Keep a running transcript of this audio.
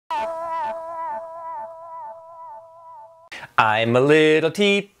I'm a little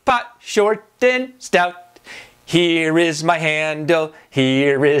teapot, short and stout. Here is my handle,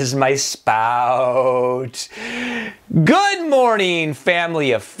 here is my spout. Good morning,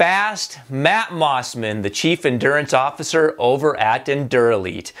 family of fast. Matt Mosman, the Chief Endurance Officer over at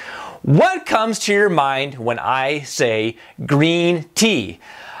EndurElite. What comes to your mind when I say green tea?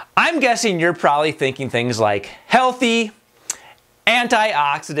 I'm guessing you're probably thinking things like healthy,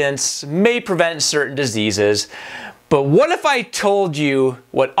 antioxidants, may prevent certain diseases. But what if I told you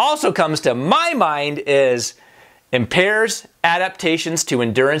what also comes to my mind is impairs adaptations to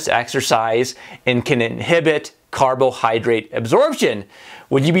endurance exercise and can inhibit carbohydrate absorption?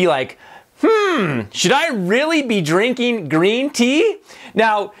 Would you be like, should I really be drinking green tea?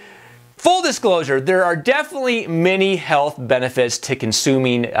 Now, full disclosure, there are definitely many health benefits to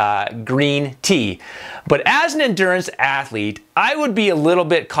consuming green tea. But as an endurance athlete, I would be a little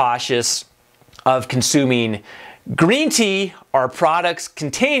bit cautious of consuming green tea or products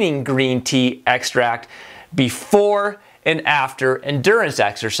containing green tea extract before and after endurance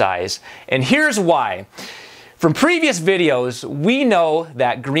exercise. And here's why. From previous videos, we know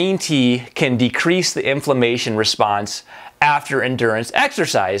that green tea can decrease the inflammation response after endurance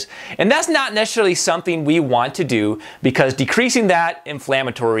exercise. And that's not necessarily something we want to do because decreasing that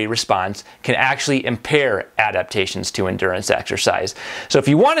inflammatory response can actually impair adaptations to endurance exercise. So if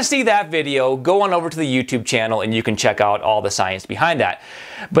you want to see that video, go on over to the YouTube channel and you can check out all the science behind that.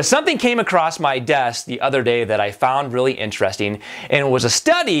 But something came across my desk the other day that I found really interesting, and it was a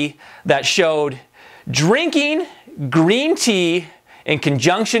study that showed drinking green tea in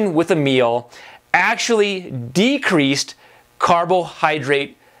conjunction with a meal actually decreased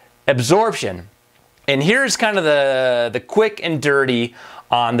carbohydrate absorption. And here's kind of the quick and dirty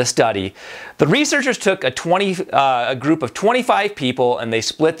on the study. The researchers took a group of 25 people and they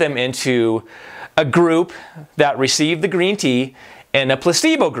split them into a group that received the green tea and a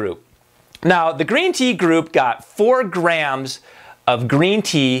placebo group. Now, the green tea group got 4 grams of green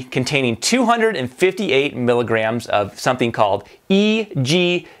tea containing 258 milligrams of something called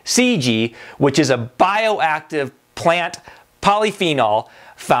EGCG, which is a bioactive plant polyphenol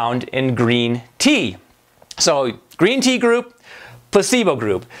found in green tea. So green tea group, placebo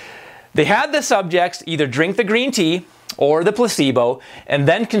group. They had the subjects either drink the green tea or the placebo and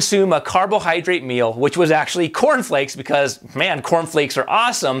then consume a carbohydrate meal, which was actually cornflakes because, man, cornflakes are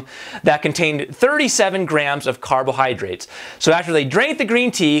awesome, that contained 37 grams of carbohydrates. So after they drank the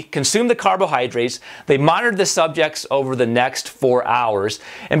green tea, consumed the carbohydrates, they monitored the subjects over the next 4 hours.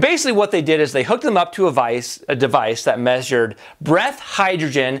 And basically what they did is they hooked them up to a device that measured breath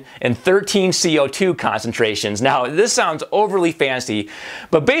hydrogen and 13 CO2 concentrations. Now, this sounds overly fancy,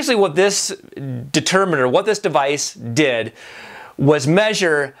 but basically what this determiner, what this device did was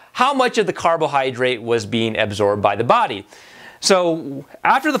measure how much of the carbohydrate was being absorbed by the body. So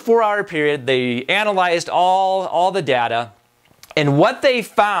after the 4-hour period, they analyzed all the data, and what they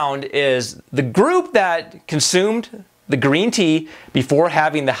found is the group that consumed the green tea before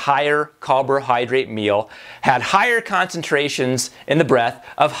having the higher carbohydrate meal had higher concentrations in the breath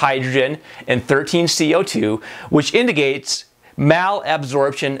of hydrogen and 13 CO2, which indicates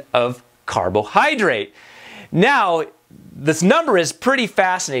malabsorption of carbohydrate. Now, this number is pretty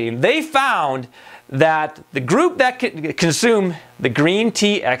fascinating. They found that the group that consumed the green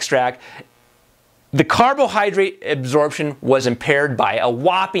tea extract, the carbohydrate absorption was impaired by a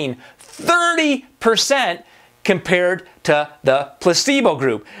whopping 30% compared to the placebo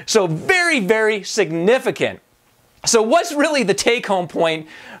group. So very, very significant. So what's really the take-home point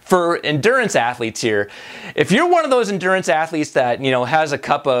for endurance athletes here? If you're one of those endurance athletes that, has a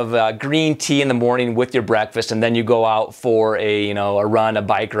cup of green tea in the morning with your breakfast and then you go out for a run, a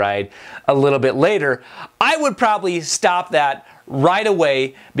bike ride a little bit later, I would probably stop that right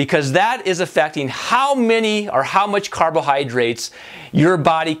away because that is affecting how many or how much carbohydrates your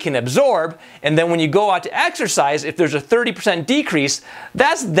body can absorb. And then when you go out to exercise, if there's a 30% decrease,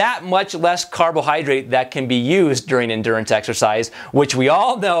 that's that much less carbohydrate that can be used during endurance exercise, which we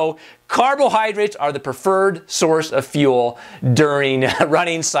all know carbohydrates are the preferred source of fuel during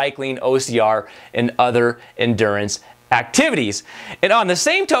running, cycling, OCR, and other endurance activities. And on the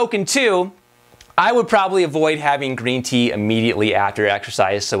same token too, I would probably avoid having green tea immediately after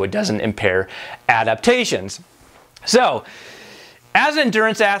exercise so it doesn't impair adaptations. So, as an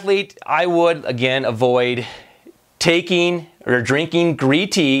endurance athlete, I would, again, avoid taking or drinking green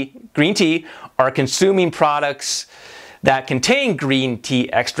tea or consuming products that contain green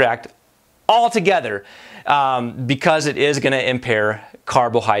tea extract altogether because it is going to impair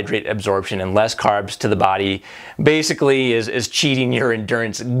carbohydrate absorption, and less carbs to the body basically is cheating your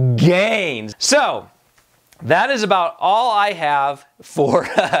endurance gains. So that is about all I have for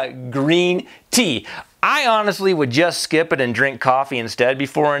green tea. I honestly would just skip it and drink coffee instead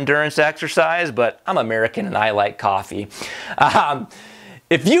before endurance exercise, but I'm American and I like coffee.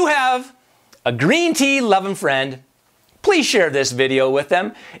 If you have a green tea loving friend, please share this video with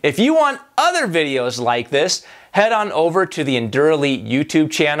them. If you want other videos like this, head on over to the EndurElite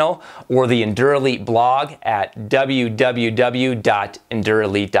YouTube channel or the EndurElite blog at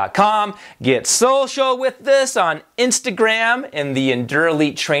www.endurelite.com. Get social with this on Instagram and the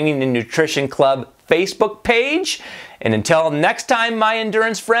EndurElite Training and Nutrition Club Facebook page. And until next time, my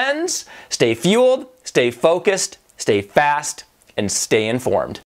endurance friends, stay fueled, stay focused, stay fast, and stay informed.